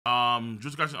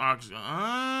Jujutsu Kaisen arc.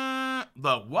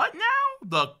 The what now?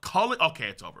 The Culling. Okay,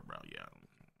 it's over, bro. Yeah.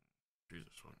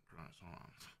 Jesus Christ.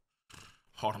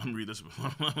 Hold on. Let me read this.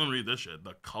 Let me read this shit.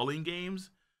 The Culling games.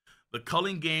 The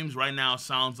Culling games right now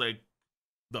sounds like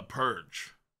The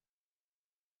Purge.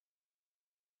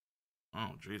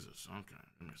 Oh Jesus. Okay.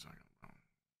 Give me a second.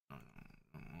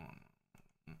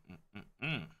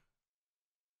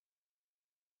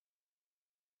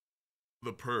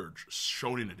 The Purge,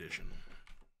 Shonen Edition.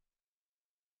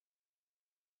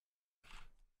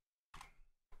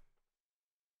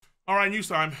 All right, news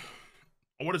time.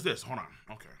 Oh, what is this? Hold on.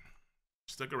 Okay.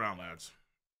 Stick around, lads.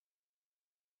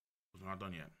 We're not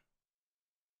done yet.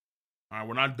 All right,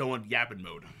 we're not done with yapping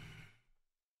mode.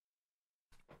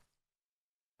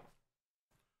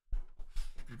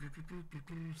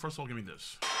 First of all, give me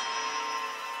this.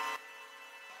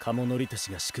 カモノリた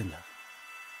ちが仕組んだ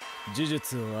呪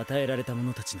術を与えられた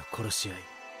者たちの殺し合い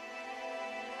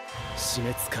死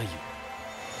滅回遊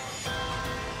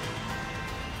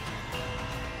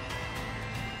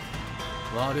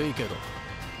悪いけど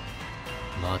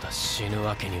まだ死ぬ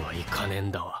わけにはいかねえ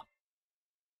んだわ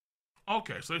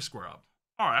Okay, so they square up.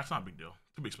 Alright, that's not a big deal.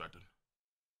 To be expected.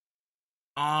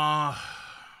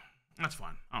 That's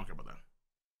fine. I don't care about that.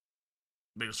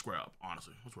 They just square up,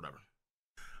 honestly. It's whatever.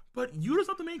 But Yuta's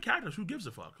not the main character. Who gives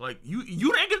a fuck? Like,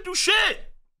 Yuta ain't gonna do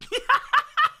shit.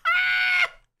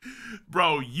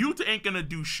 Bro, Yuta ain't gonna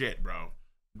do shit, bro.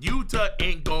 Yuta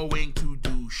ain't going to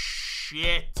do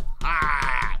shit.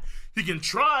 He can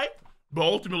try, but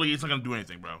ultimately he's not gonna do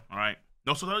anything, bro. All right?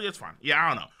 No, so that's fine. Yeah, I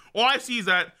don't know. All I see is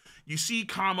that you see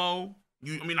Kamo.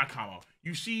 Not Kamo.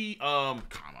 You see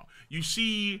Kamo. You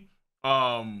see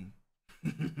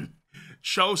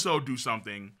Choso do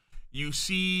something. You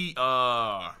see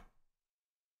Geto,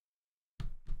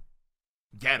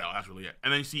 that's really it.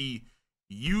 And then you see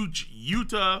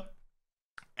Yuta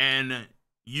and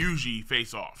Yuji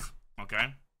face off.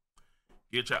 Okay?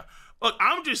 Get ya. Look,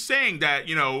 I'm just saying that,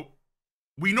 you know,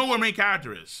 we know what our main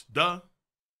character is. Duh.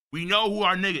 We know who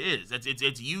our nigga is. It's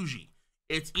Yuji.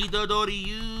 It's Itadori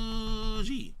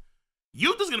Yuji.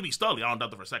 Yuta's gonna be Stully. I don't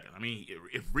doubt that for a second. I mean,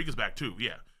 if Rika's back too,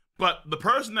 yeah. But the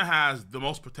person that has the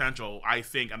most potential, I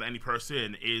think, out of any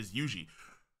person is Yuji.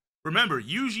 Remember,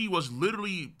 Yuji was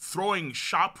literally throwing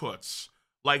shot puts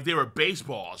like they were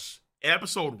baseballs in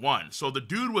episode 1. So the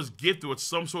dude was gifted with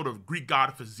some sort of Greek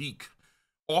god physique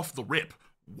off the rip.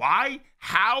 Why?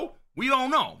 How? We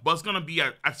don't know. But it's gonna be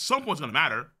at some point it's gonna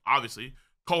matter, obviously.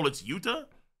 Cole, it's Yuta?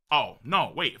 Oh,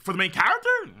 no, wait. For the main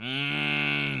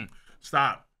character?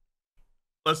 Stop.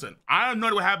 Listen, I have no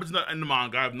idea what happens in the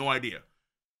manga. I have no idea.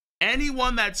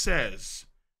 Anyone that says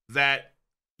that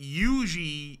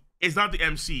Yuji is not the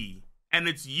MC and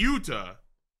it's Yuta,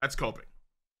 that's coping.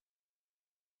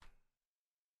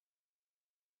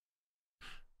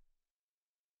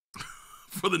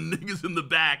 For the niggas in the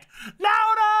back,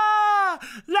 louder,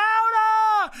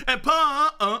 louder, and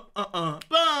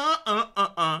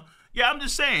yeah, I'm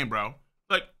just saying, bro.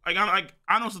 Like I don't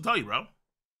know what to tell you, bro.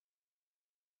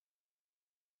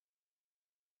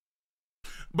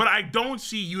 But I don't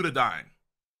see Yuta dying.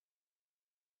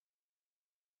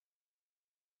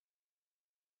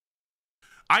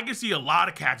 I can see a lot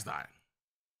of cats dying.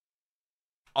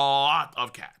 A lot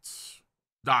of cats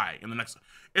die in the next.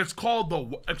 It's called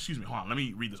the. Excuse me, hold on. Let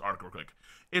me read this article real quick.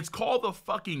 It's called the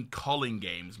fucking Culling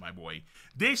games, my boy.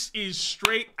 This is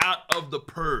straight out of the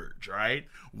Purge, right?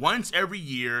 Once every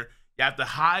year, you have to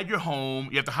hide your home.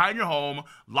 You have to hide your home,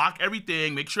 lock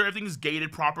everything, make sure everything is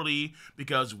gated properly,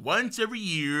 because once every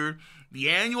year, the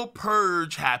annual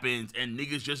Purge happens and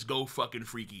niggas just go fucking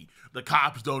freaky. The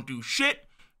cops don't do shit.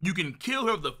 You can kill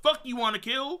whoever the fuck you want to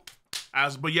kill,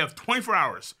 but you have 24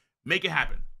 hours. Make it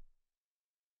happen.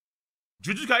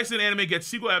 Jujutsu Kaisen anime gets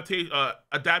sequel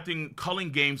adapting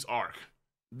Culling Games arc.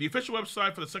 The official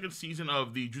website for the second season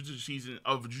of the Jujutsu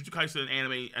Kaisen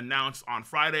anime announced on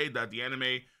Friday that the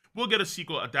anime will get a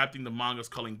sequel adapting the manga's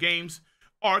Culling Games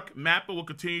arc. Mappa will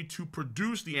continue to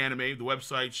produce the anime. The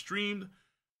website streamed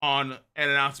on an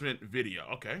announcement video.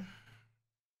 Okay.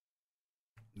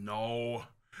 No.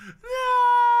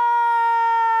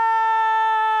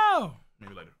 No!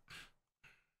 Maybe later.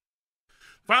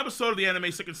 Final episode of the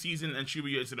anime second season and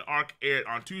Shibuya is an arc aired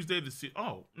on Tuesday.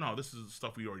 Oh, no, this is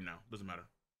stuff we already know. Doesn't matter.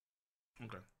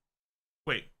 Okay.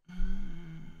 Wait.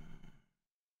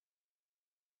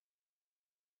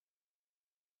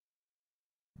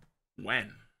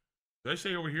 When? Did I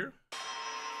say over here?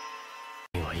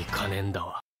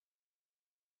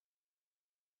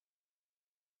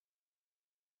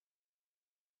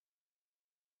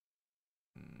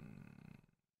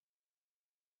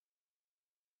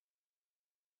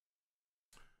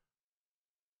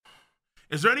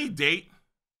 Is there any date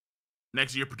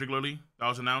next year, particularly, that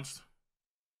was announced?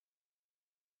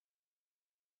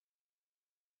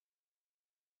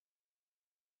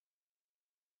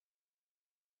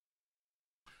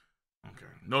 Okay.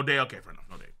 No date. Okay, fair enough.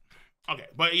 No date. Okay.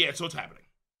 But yeah, so it's happening.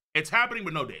 It's happening,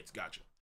 but no dates. Gotcha.